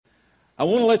I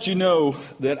want to let you know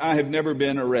that I have never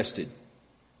been arrested.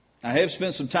 I have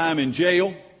spent some time in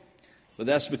jail, but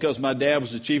that's because my dad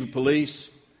was the chief of police,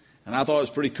 and I thought it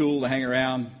was pretty cool to hang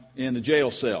around in the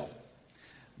jail cell.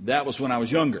 That was when I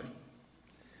was younger.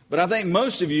 But I think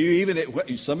most of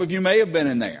you, some of you may have been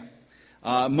in there.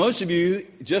 Most of you,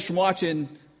 just from watching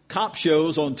cop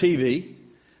shows on TV,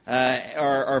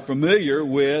 are familiar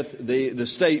with the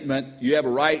statement, you have a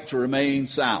right to remain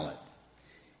silent.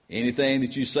 Anything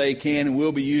that you say can and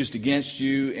will be used against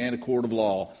you in a court of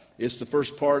law. It's the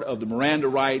first part of the Miranda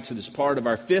rights. It is part of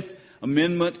our Fifth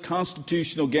Amendment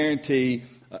constitutional guarantee,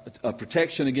 a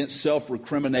protection against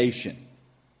self-recrimination.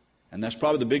 And that's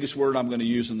probably the biggest word I'm going to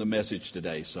use in the message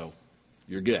today, so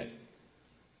you're good.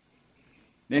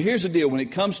 Now here's the deal. When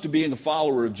it comes to being a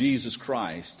follower of Jesus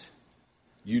Christ,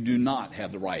 you do not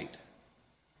have the right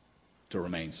to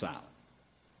remain silent.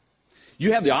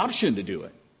 You have the option to do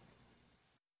it.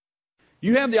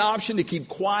 You have the option to keep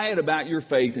quiet about your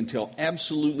faith and tell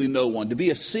absolutely no one, to be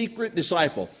a secret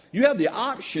disciple. You have the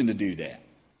option to do that.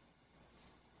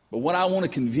 But what I want to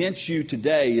convince you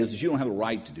today is that you don't have the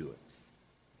right to do it.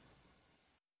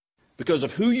 Because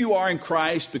of who you are in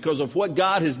Christ, because of what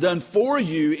God has done for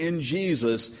you in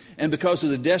Jesus, and because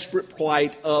of the desperate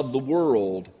plight of the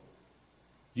world,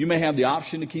 you may have the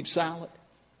option to keep silent,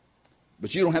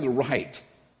 but you don't have the right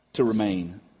to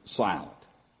remain silent.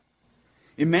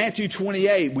 In Matthew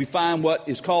 28, we find what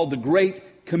is called the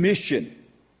Great Commission.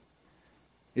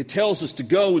 It tells us to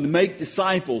go and make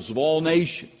disciples of all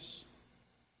nations.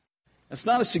 That's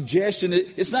not a suggestion.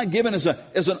 It's not given as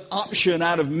an option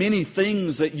out of many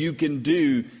things that you can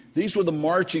do. These were the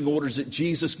marching orders that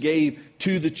Jesus gave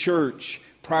to the church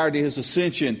prior to his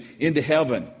ascension into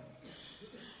heaven.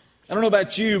 I don't know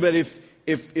about you, but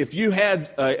if you had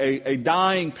a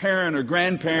dying parent or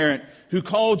grandparent who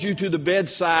called you to the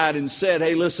bedside and said,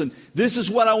 hey, listen, this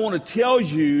is what I want to tell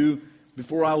you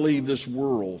before I leave this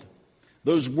world.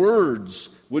 Those words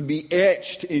would be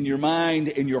etched in your mind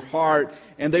and your heart,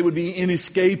 and they would be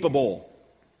inescapable.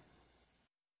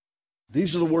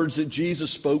 These are the words that Jesus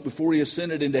spoke before he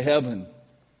ascended into heaven.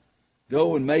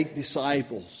 Go and make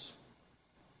disciples.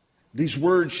 These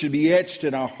words should be etched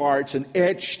in our hearts and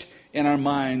etched in our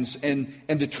minds and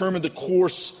determine the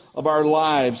course of our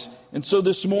lives. And so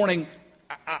this morning,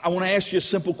 I want to ask you a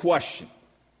simple question.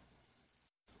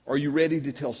 Are you ready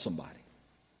to tell somebody?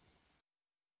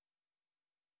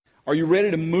 Are you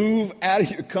ready to move out of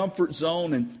your comfort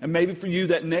zone? And maybe for you,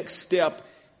 that next step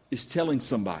is telling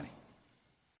somebody.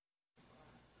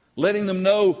 Letting them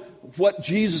know what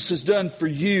Jesus has done for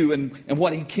you and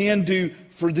what he can do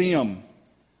for them.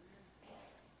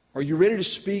 Are you ready to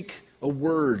speak a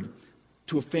word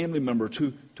to a family member,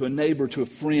 to a neighbor, to a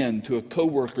friend, to a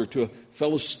coworker, to a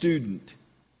fellow student,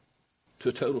 to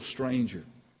a total stranger?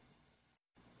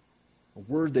 A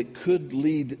word that could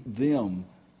lead them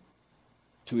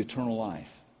to eternal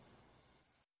life.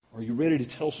 Are you ready to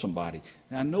tell somebody?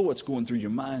 Now, I know what's going through your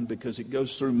mind because it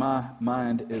goes through my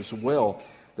mind as well.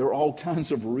 There are all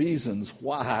kinds of reasons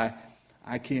why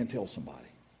I can't tell somebody.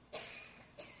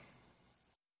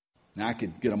 Now, I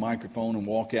could get a microphone and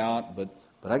walk out, but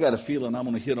I got a feeling I'm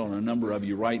going to hit on a number of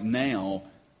you right now,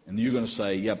 and you're going to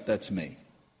say, yep, that's me.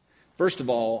 First of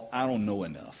all, I don't know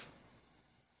enough.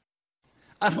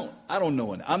 I don't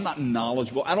know enough. I'm not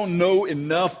knowledgeable. I don't know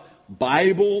enough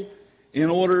Bible in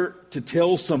order to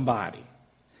tell somebody.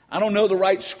 I don't know the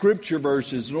right scripture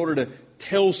verses in order to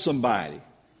tell somebody.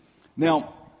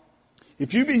 Now,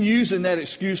 if you've been using that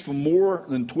excuse for more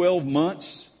than 12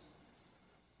 months,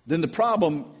 then the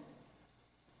problem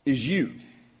is you.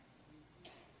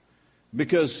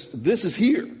 Because this is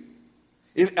here.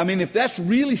 If that's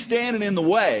really standing in the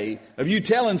way of you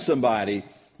telling somebody,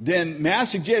 then may I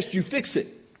suggest you fix it.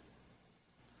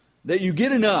 That you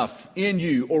get enough in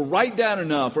you, or write down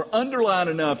enough, or underline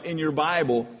enough in your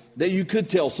Bible that you could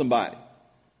tell somebody.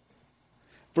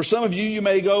 For some of you, you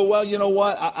may go, well, you know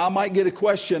what? I might get a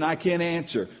question I can't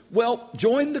answer. Well,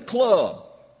 join the club.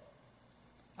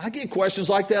 I get questions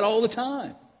like that all the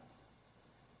time.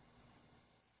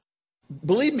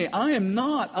 Believe me, I am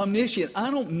not omniscient.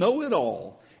 I don't know it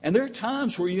all. And there are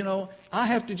times where, I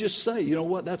have to just say, you know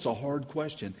what? That's a hard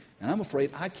question. And I'm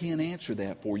afraid I can't answer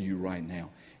that for you right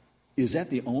now. Is that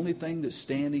the only thing that's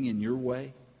standing in your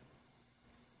way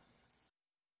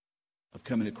of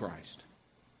coming to Christ?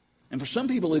 And for some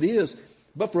people it is.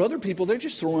 But for other people, they're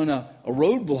just throwing a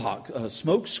roadblock, a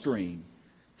smoke screen.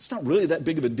 It's not really that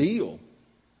big of a deal.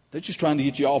 They're just trying to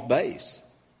get you off base.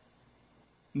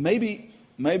 Maybe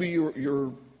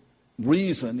your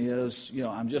reason is,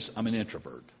 I'm an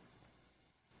introvert.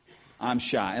 I'm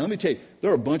shy. And let me tell you,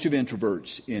 there are a bunch of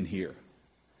introverts in here.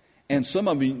 And some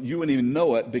of you wouldn't even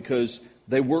know it because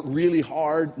they work really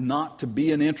hard not to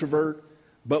be an introvert.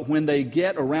 But when they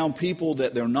get around people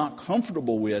that they're not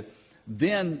comfortable with,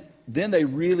 then they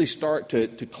really start to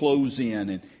close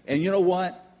in. And you know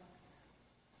what?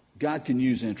 God can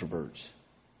use introverts.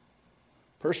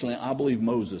 Personally, I believe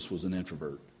Moses was an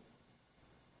introvert.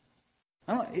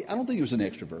 I don't think he was an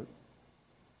extrovert.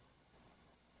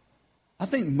 I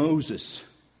think Moses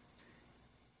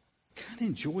kind of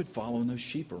enjoyed following those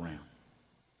sheep around.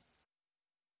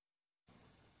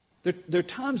 There are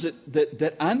times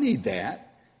that I need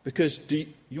that because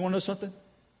you want to know something?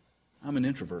 I'm an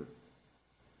introvert.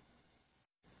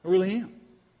 I really am.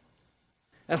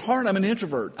 At heart, I'm an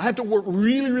introvert. I have to work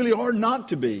really, really hard not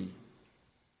to be. And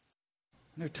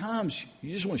there are times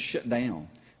you just want to shut down.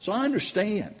 So I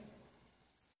understand.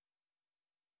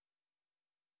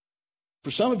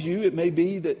 For some of you, it may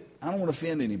be that I don't want to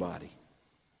offend anybody.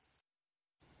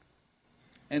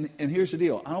 And here's the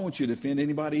deal. I don't want you to offend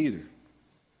anybody either.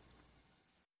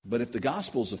 But if the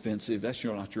gospel is offensive, that's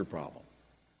not your problem.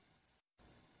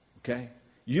 Okay?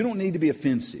 You don't need to be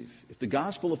offensive. If the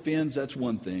gospel offends, that's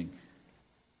one thing.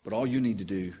 But all you need to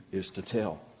do is to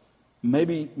tell.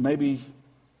 Maybe,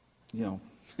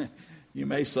 you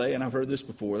may say, and I've heard this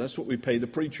before, that's what we pay the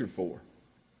preacher for.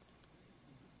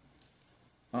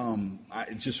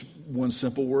 Just one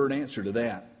simple word answer to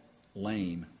that.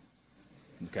 Lame.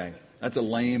 Okay? That's a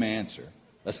lame answer.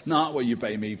 That's not what you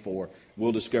pay me for.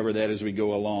 We'll discover that as we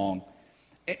go along.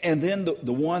 And then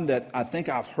the one that I think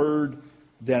I've heard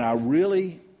that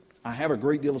I have a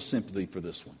great deal of sympathy for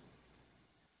this one.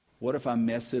 What if I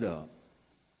mess it up?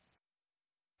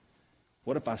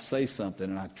 What if I say something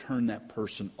and I turn that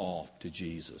person off to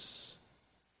Jesus?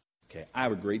 Okay, I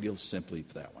have a great deal of sympathy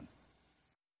for that one.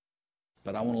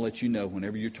 But I want to let you know,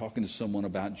 whenever you're talking to someone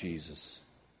about Jesus,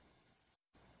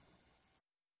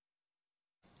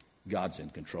 God's in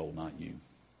control, not you.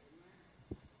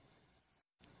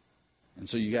 And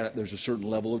so there's a certain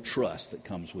level of trust that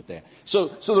comes with that. So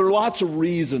there are lots of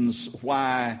reasons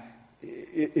why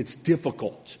it's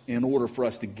difficult in order for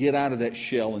us to get out of that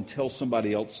shell and tell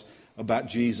somebody else about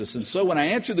Jesus. And so when I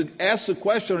ask the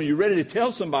question, are you ready to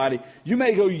tell somebody? You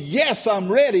may go, yes,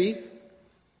 I'm ready.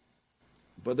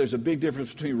 But there's a big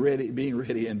difference between being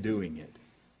ready and doing it.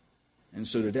 And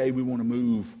so today we want to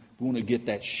move. We want to get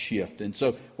that shift. And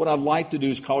so what I'd like to do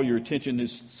is call your attention to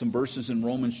some verses in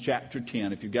Romans chapter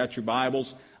 10. If you've got your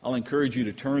Bibles, I'll encourage you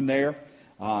to turn there.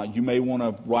 You may want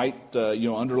to write,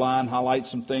 underline, highlight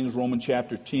some things, Romans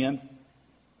chapter 10.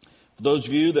 For those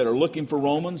of you that are looking for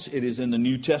Romans, it is in the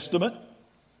New Testament.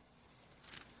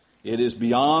 It is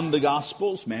beyond the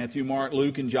Gospels, Matthew, Mark,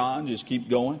 Luke, and John. Just keep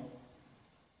going.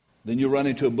 Then you'll run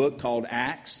into a book called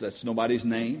Acts. That's nobody's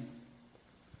name.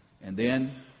 And then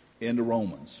into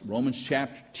Romans. Romans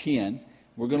chapter 10.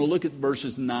 We're going to look at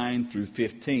verses 9 through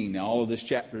 15. Now, all of this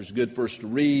chapter is good for us to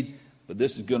read, but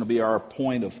this is going to be our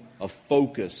point of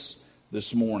focus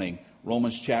this morning.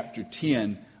 Romans chapter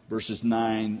 10, verses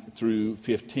 9 through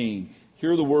 15.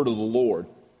 Hear the word of the Lord.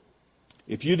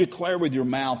 If you declare with your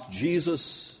mouth,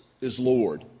 Jesus is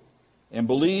Lord, and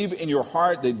believe in your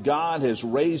heart that God has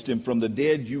raised him from the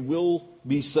dead, you will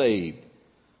be saved.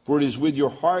 For it is with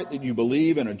your heart that you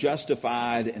believe and are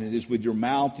justified, and it is with your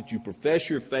mouth that you profess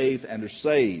your faith and are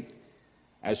saved.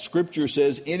 As Scripture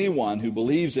says, anyone who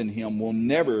believes in him will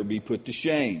never be put to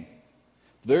shame.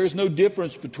 There is no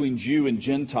difference between Jew and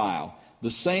Gentile.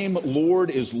 The same Lord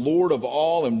is Lord of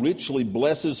all and richly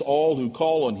blesses all who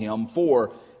call on him.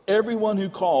 For everyone who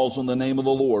calls on the name of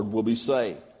the Lord will be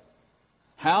saved.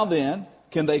 How then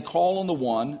can they call on the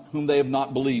one whom they have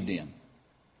not believed in?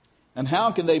 And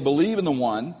how can they believe in the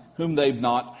one whom they've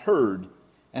not heard?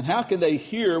 And how can they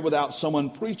hear without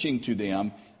someone preaching to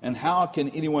them? And how can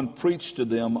anyone preach to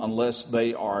them unless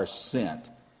they are sent?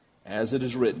 As it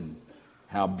is written,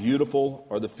 how beautiful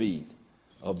are the feet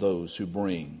of those who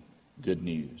bring good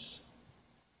news.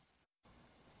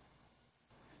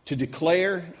 To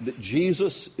declare that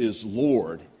Jesus is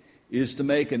Lord is to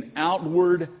make an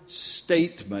outward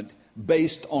statement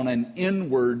based on an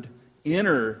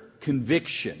inner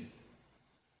conviction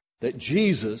that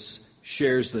Jesus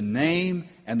shares the name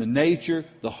and the nature,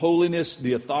 the holiness,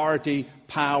 the authority,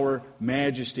 power,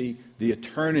 majesty, the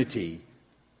eternity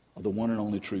of the one and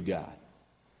only true God.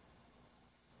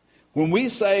 When we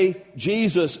say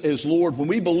Jesus is Lord, when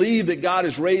we believe that God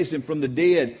has raised him from the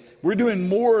dead, we're doing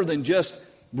more than just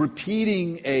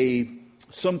repeating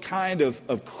some kind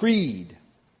of creed.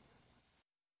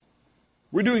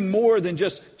 We're doing more than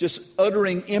just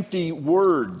uttering empty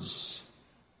words.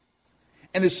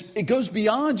 And it goes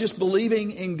beyond just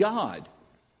believing in God.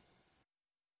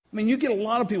 I mean, you get a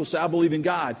lot of people say, I believe in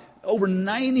God. over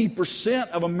 90%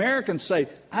 of Americans say,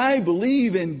 I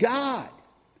believe in God.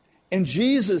 And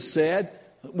Jesus said,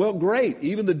 well, great,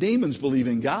 even the demons believe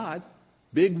in God.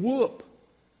 Big whoop.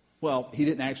 Well, he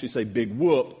didn't actually say big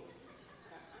whoop.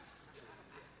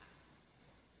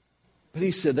 But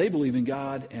he said they believe in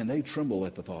God and they tremble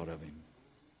at the thought of him.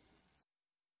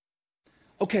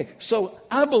 Okay, so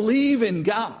I believe in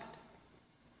God.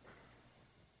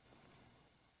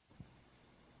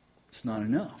 It's not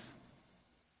enough.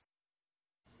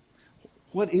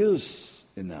 What is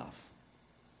enough?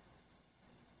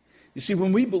 You see,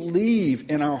 when we believe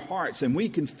in our hearts and we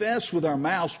confess with our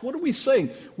mouths, what are we saying?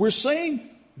 We're saying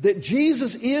that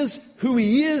Jesus is who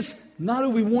he is, not who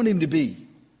we want him to be.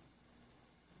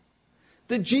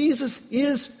 That Jesus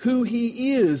is who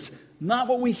he is, not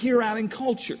what we hear out in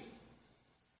culture.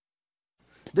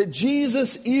 That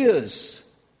Jesus is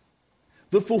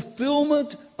the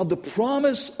fulfillment of the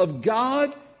promise of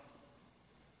God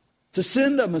to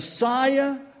send a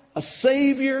Messiah, a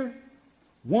Savior,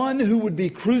 one who would be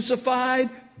crucified,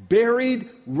 buried,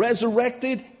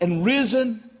 resurrected, and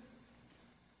risen.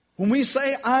 When we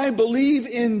say, I believe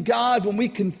in God, when we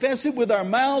confess it with our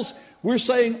mouths, we're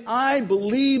saying, I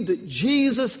believe that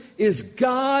Jesus is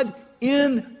God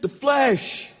in the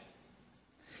flesh.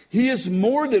 He is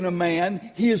more than a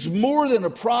man. He is more than a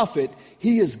prophet.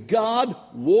 He is God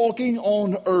walking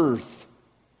on earth.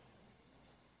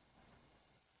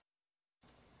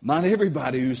 Not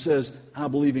everybody who says, I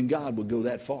believe in God will go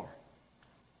that far.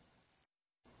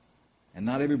 And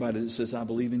not everybody that says, I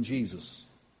believe in Jesus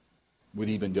would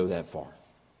even go that far.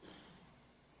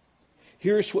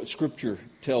 Here's what Scripture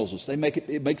tells us. It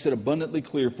makes it abundantly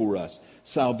clear for us.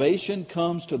 Salvation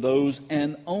comes to those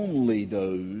and only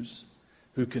those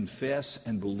who confess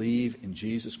and believe in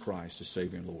Jesus Christ as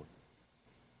Savior and Lord.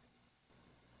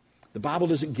 The Bible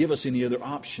doesn't give us any other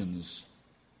options.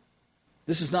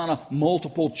 This is not a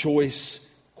multiple choice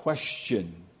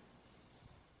question.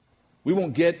 We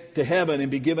won't get to heaven and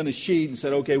be given a sheet and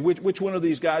said, okay, which one of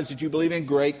these guys did you believe in?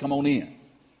 Great, come on in.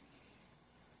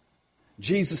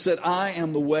 Jesus said, I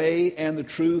am the way and the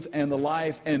truth and the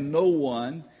life, and no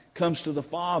one comes to the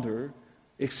Father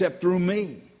except through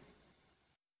me.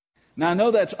 Now, I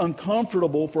know that's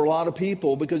uncomfortable for a lot of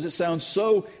people because it sounds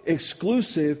so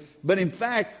exclusive, but in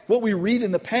fact, what we read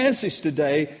in the passage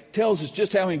today tells us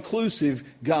just how inclusive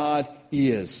God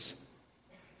is.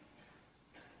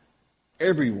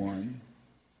 Everyone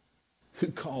who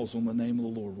calls on the name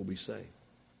of the Lord will be saved.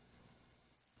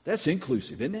 That's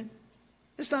inclusive, isn't it?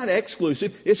 It's not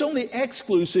exclusive. It's only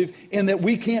exclusive in that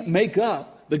we can't make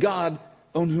up the God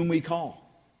on whom we call,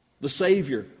 the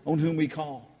Savior on whom we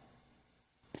call.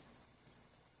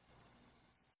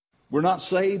 We're not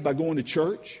saved by going to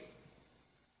church.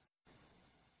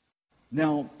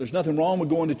 Now, there's nothing wrong with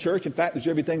going to church. In fact, there's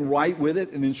everything right with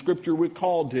it. And in Scripture, we're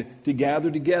called to gather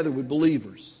together with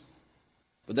believers.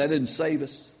 But that didn't save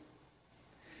us.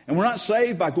 And we're not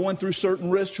saved by going through certain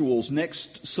rituals.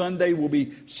 Next Sunday, we'll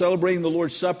be celebrating the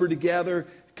Lord's Supper together.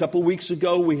 A couple weeks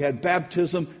ago, we had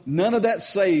baptism. None of that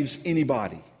saves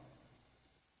anybody.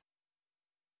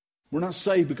 We're not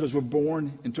saved because we're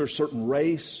born into a certain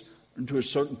race, into a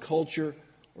certain culture,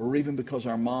 or even because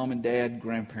our mom and dad,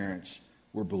 grandparents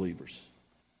were believers.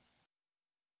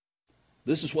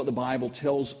 This is what the Bible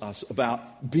tells us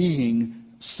about being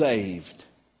saved.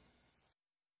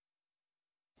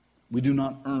 We do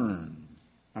not earn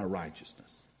our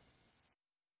righteousness.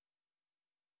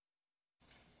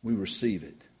 We receive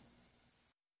it.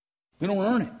 We don't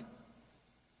earn it.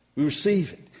 We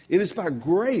receive it. It is by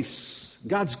grace,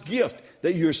 God's gift,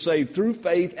 that you're saved through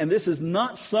faith. And this is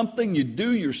not something you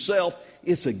do yourself.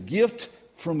 It's a gift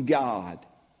from God.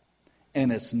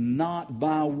 And it's not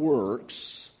by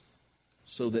works,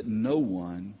 so that no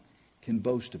one can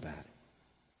boast about it.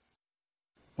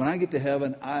 When I get to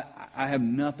heaven, I have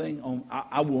nothing on.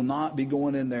 I will not be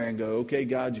going in there and go, okay,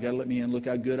 God, you got to let me in. Look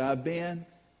how good I've been.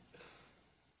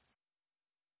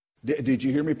 Did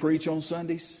you hear me preach on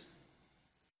Sundays?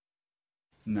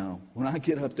 No. When I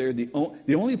get up there, the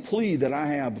only plea that I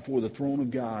have before the throne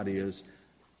of God is,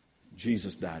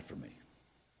 Jesus died for me.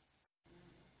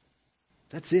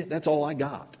 That's it. That's all I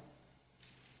got.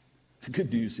 The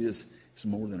good news is, it's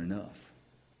more than enough.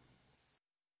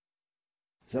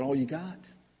 Is that all you got?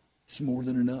 It's more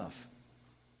than enough.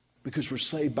 Because we're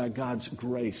saved by God's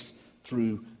grace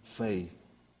through faith.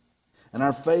 And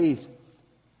our faith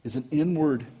is an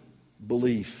inward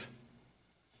belief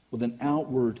with an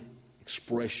outward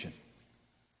expression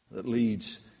that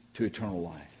leads to eternal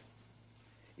life.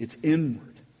 It's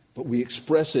inward, but we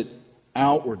express it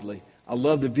outwardly. I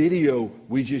love the video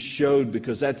we just showed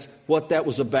because that's what that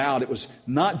was about. It was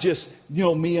not just,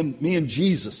 me and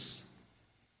Jesus.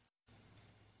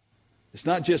 It's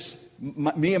not just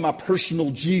me and my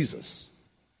personal Jesus.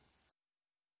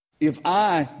 If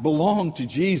I belong to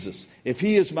Jesus, if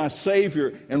He is my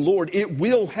Savior and Lord, it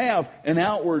will have an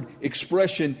outward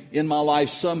expression in my life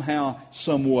somehow,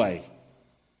 some way.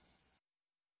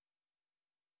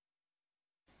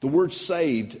 The word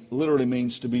saved literally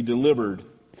means to be delivered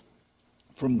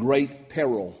from great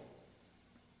peril.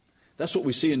 That's what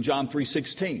we see in John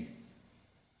 3:16.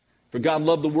 For God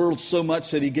loved the world so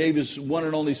much that He gave His one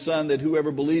and only Son, that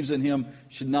whoever believes in Him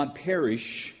should not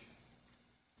perish,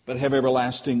 but have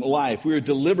everlasting life. We are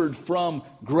delivered from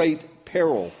great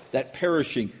peril, that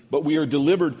perishing, but we are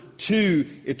delivered to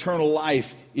eternal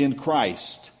life in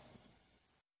Christ.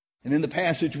 And in the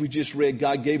passage we just read,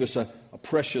 God gave us a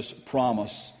precious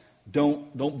promise.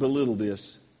 Don't belittle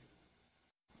this.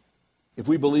 If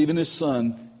we believe in His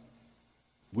Son,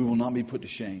 we will not be put to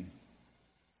shame.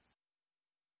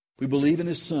 If we believe in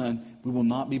His Son, we will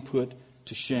not be put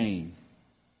to shame.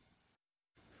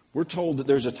 We're told that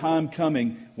there's a time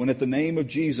coming when at the name of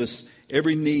Jesus,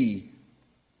 every knee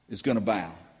is going to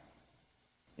bow.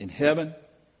 In heaven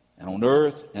and on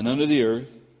earth and under the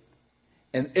earth.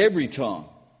 And every tongue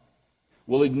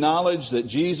will acknowledge that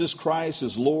Jesus Christ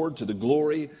is Lord to the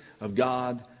glory of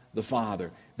God the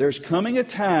Father. There's coming a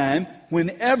time when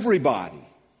everybody,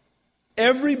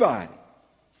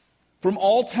 from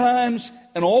all times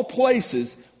and all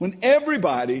places, when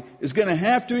everybody is going to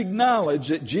have to acknowledge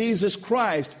that Jesus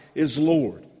Christ is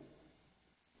Lord.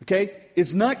 Okay?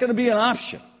 It's not going to be an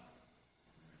option.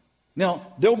 Now,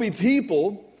 there'll be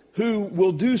people who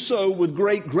will do so with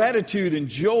great gratitude and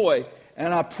joy,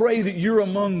 and I pray that you're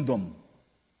among them.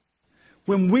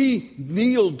 When we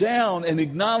kneel down and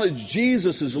acknowledge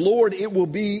Jesus as Lord, it will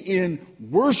be in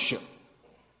worship.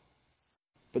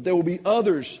 But there will be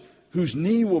others whose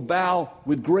knee will bow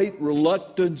with great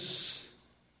reluctance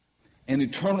and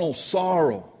eternal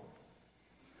sorrow.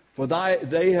 For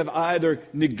they have either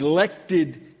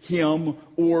neglected Him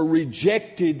or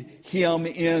rejected Him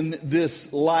in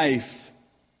this life.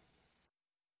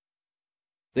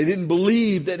 They didn't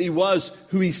believe that He was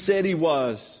who He said He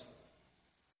was.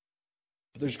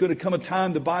 But there's going to come a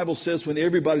time, the Bible says, when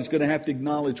everybody's going to have to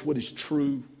acknowledge what is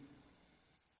true.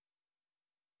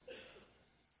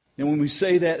 And when we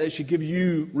say that, that should give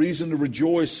you reason to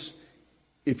rejoice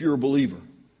if you're a believer.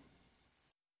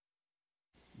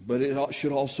 But it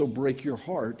should also break your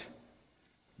heart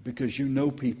because you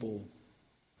know people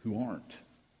who aren't.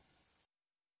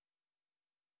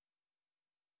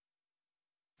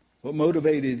 What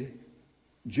motivated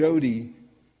Jody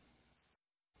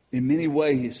in many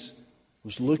ways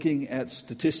was looking at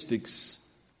statistics,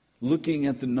 looking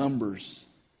at the numbers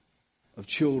of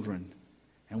children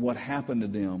and what happened to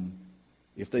them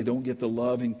if they don't get the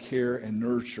love and care and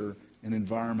nurture and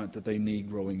environment that they need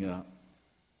growing up.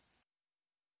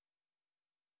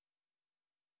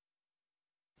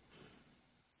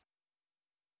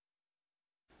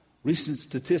 Recent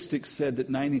statistics said that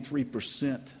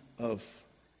 93% of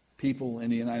people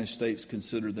in the United States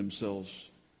consider themselves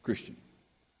Christian.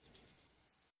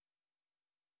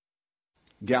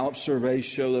 Gallup surveys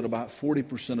show that about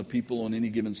 40% of people on any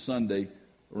given Sunday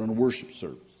are in a worship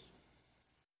service.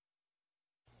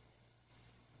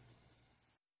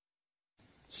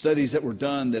 Studies that were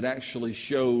done that actually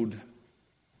showed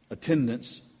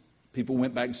attendance, people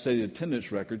went back and studied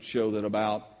attendance records, show that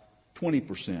about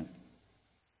 20%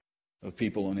 of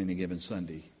people on any given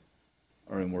Sunday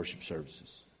are in worship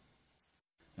services.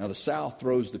 Now the South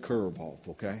throws the curve off,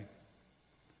 okay?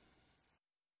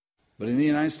 But in the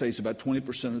United States, about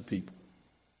 20% of the people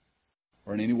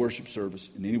are in any worship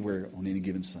service and anywhere on any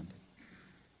given Sunday.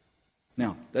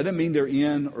 Now, that doesn't mean they're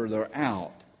in or they're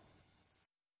out.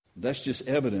 That's just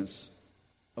evidence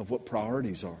of what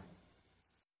priorities are.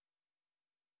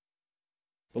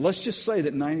 But let's just say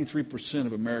that 93%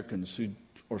 of Americans who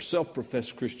are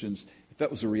self-professed Christians, if that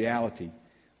was a reality,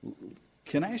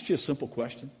 can I ask you a simple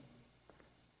question?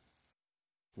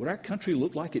 Would our country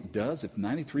look like it does if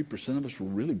 93% of us were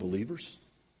really believers?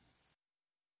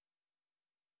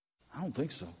 I don't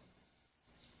think so.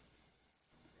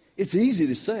 It's easy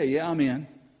to say, yeah, I'm in.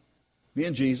 Me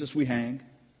and Jesus, we hang.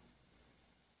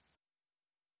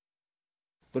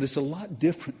 But it's a lot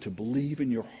different to believe in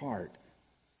your heart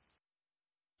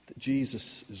that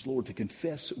Jesus is Lord, to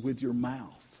confess it with your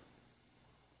mouth.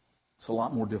 It's a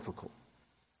lot more difficult.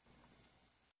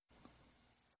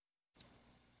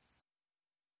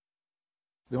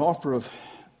 The offer of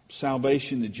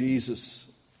salvation to Jesus,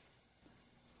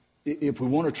 if we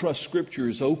want to trust Scripture,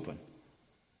 is open.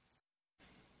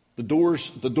 The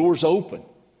door's open.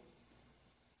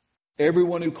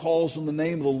 Everyone who calls on the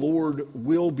name of the Lord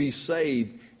will be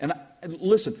saved. And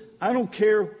listen, I don't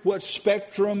care what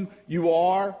spectrum you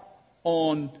are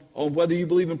on whether you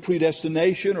believe in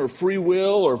predestination or free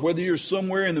will, or whether you're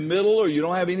somewhere in the middle or you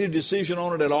don't have any decision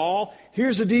on it at all.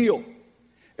 Here's the deal.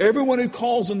 Everyone who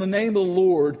calls on the name of the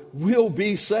Lord will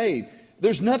be saved.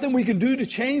 There's nothing we can do to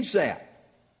change that.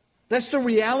 That's the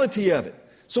reality of it.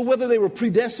 So whether they were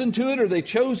predestined to it or they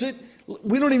chose it,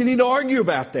 we don't even need to argue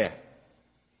about that.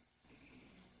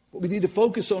 What we need to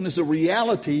focus on is the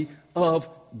reality of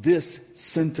this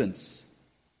sentence.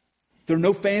 There are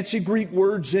no fancy Greek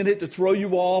words in it to throw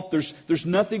you off. There's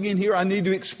nothing in here I need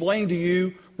to explain to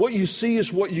you. What you see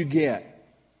is what you get.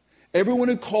 Everyone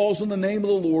who calls on the name of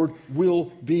the Lord will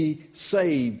be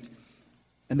saved.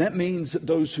 And that means that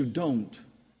those who don't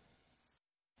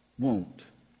won't.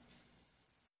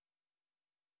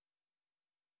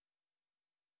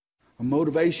 Our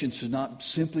motivation should not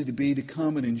simply to be to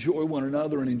come and enjoy one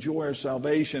another and enjoy our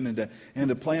salvation and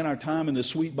to plan our time in the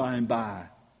sweet by and by.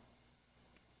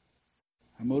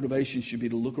 Our motivation should be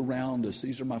to look around us.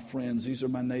 These are my friends. These are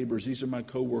my neighbors. These are my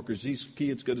coworkers. These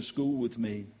kids go to school with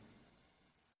me.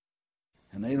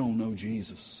 And they don't know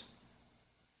Jesus.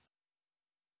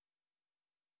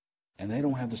 And they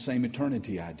don't have the same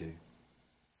eternity I do.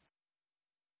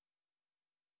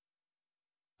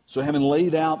 So having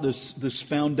laid out this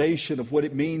foundation of what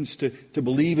it means to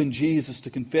believe in Jesus, to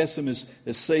confess Him as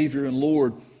Savior and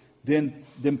Lord, then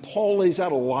Paul lays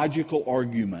out a logical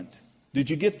argument. Did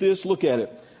you get this? Look at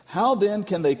it. How then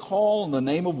can they call on the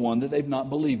name of one that they've not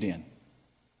believed in?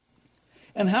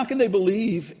 And how can they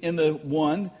believe in the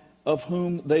one of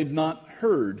whom they've not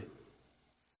heard?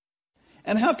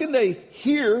 And how can they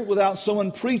hear without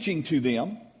someone preaching to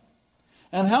them?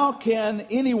 And how can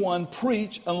anyone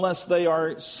preach unless they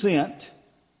are sent?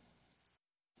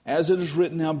 As it is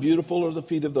written, how beautiful are the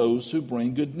feet of those who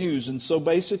bring good news. And so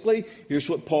basically, here's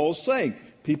what Paul's saying.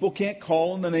 People can't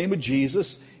call on the name of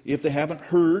Jesus if they haven't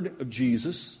heard of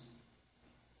Jesus.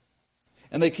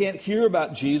 And they can't hear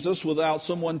about Jesus without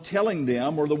someone telling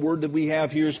them, or the word that we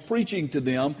have here is preaching to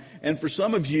them. And for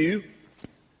some of you,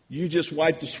 you just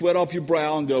wipe the sweat off your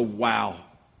brow and go, wow.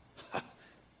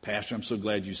 Pastor, I'm so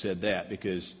glad you said that,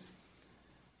 because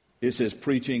it says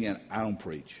preaching and I don't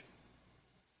preach.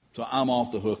 So I'm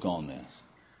off the hook on this.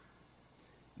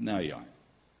 No, you aren't.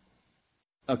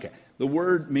 Okay. The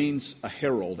word means a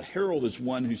herald. A herald is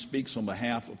one who speaks on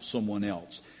behalf of someone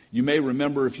else. You may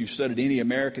remember, if you've studied any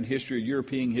American history or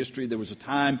European history, there was a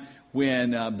time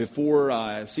when before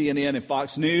CNN and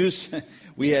Fox News,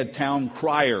 we had town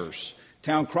criers.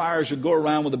 Town criers would go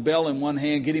around with a bell in one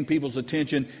hand, getting people's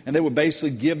attention, and they would basically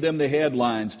give them the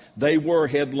headlines. They were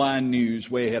headline news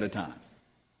way ahead of time.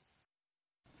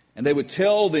 And they would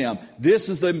tell them, this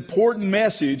is the important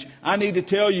message I need to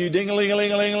tell you.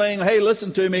 Ding-a-ling-a-ling-a-ling-a-ling. Hey,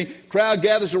 listen to me. Crowd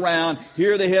gathers around.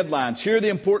 Here are the headlines. Here are the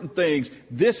important things.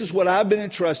 This is what I've been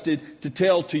entrusted to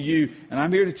tell to you. And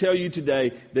I'm here to tell you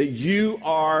today that you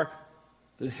are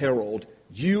the herald.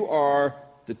 You are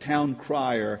the town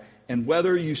crier. And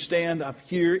whether you stand up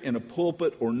here in a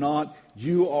pulpit or not,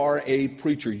 you are a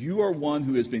preacher. You are one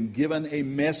who has been given a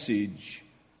message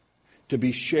to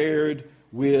be shared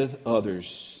with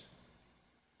others.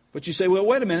 But you say, well,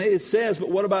 wait a minute, it says, but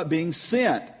what about being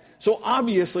sent? So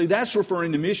obviously that's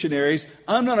referring to missionaries.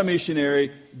 I'm not a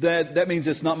missionary. That means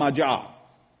it's not my job.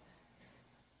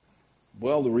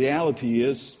 Well, the reality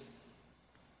is,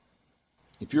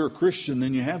 if you're a Christian,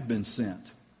 then you have been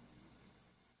sent.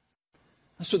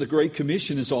 That's what the Great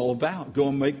Commission is all about. Go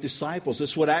and make disciples.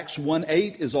 That's what Acts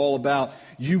 1:8 is all about.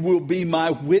 You will be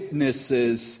my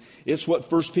witnesses. It's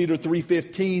what 1 Peter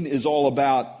 3:15 is all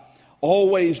about.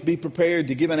 Always be prepared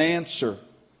to give an answer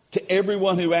to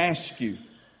everyone who asks you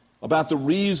about the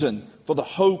reason for the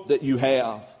hope that you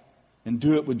have, and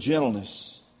do it with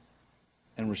gentleness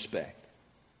and respect.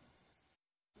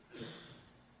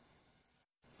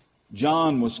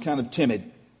 John was kind of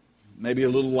timid, maybe a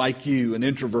little like you, an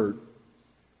introvert.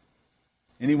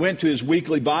 And he went to his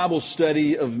weekly Bible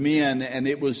study of men, and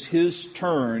it was his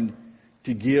turn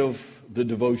to give the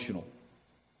devotional.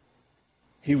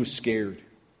 He was scared.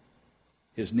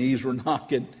 His knees were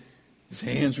knocking. His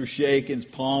hands were shaking. His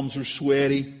palms were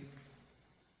sweaty.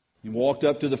 He walked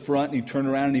up to the front, and he turned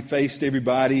around and he faced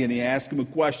everybody, and he asked them a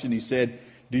question. He said,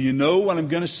 do you know what I'm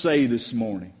going to say this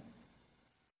morning?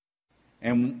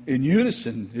 And in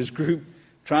unison, his group,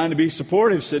 trying to be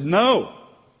supportive, said, no.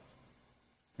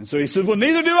 And so he said, well,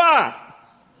 neither do I.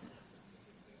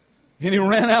 And he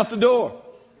ran out the door.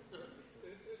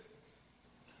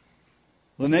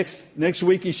 The next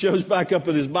week he shows back up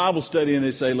at his Bible study, and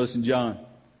they say, listen, John,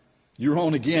 You're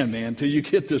on again, man, until you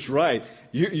get this right.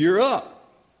 You're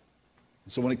up.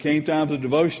 So when it came time for the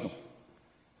devotional,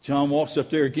 John walks up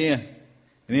there again,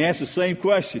 and he asks the same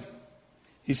question.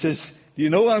 He says, do you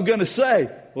know what I'm going to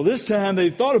say? Well, this time they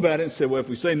thought about it and said, well, if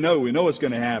we say no, we know what's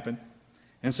going to happen.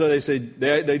 And so they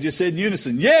just said in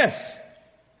unison, yes.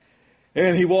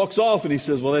 And he walks off and he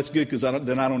says, well, that's good because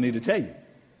then I don't need to tell you.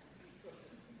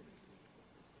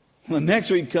 Well,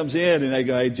 next week comes in and they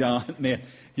go, hey, John, man,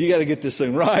 you got to get this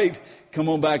thing right. Come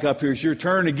on back up here. It's your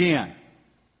turn again.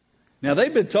 Now,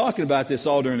 they've been talking about this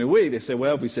all during the week. They said,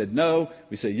 well, if we said no,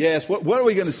 we said yes. What are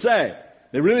we going to say?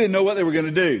 They really didn't know what they were going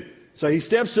to do. So he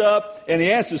steps up and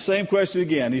he asks the same question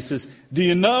again. He says, do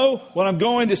you know what I'm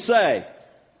going to say?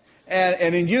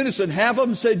 And in unison, half of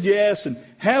them said yes and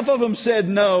half of them said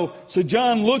no. So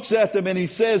John looks at them and he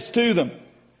says to them,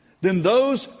 then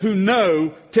those who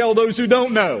know tell those who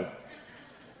don't know.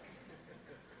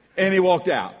 And he walked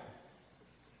out.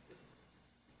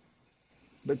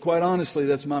 But quite honestly,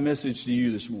 that's my message to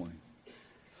you this morning.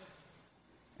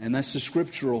 And that's the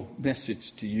scriptural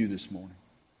message to you this morning.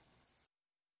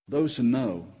 Those who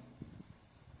know,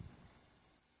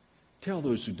 tell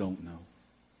those who don't know.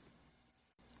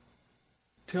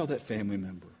 Tell that family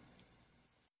member.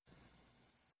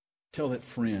 Tell that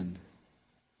friend.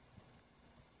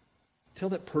 Tell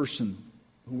that person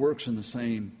who works in the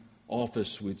same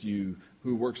office with you,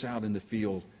 who works out in the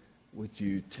field with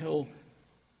you. Tell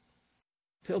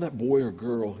that boy or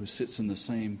girl who sits in the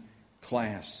same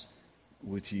class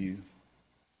with you.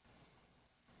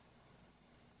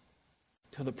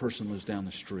 Tell the person who lives down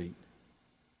the street.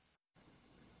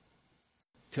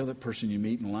 Tell that person you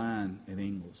meet in line at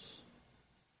Ingles.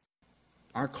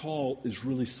 Our call is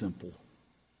really simple.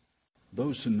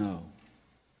 Those who know,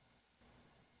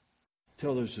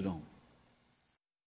 tell those who don't.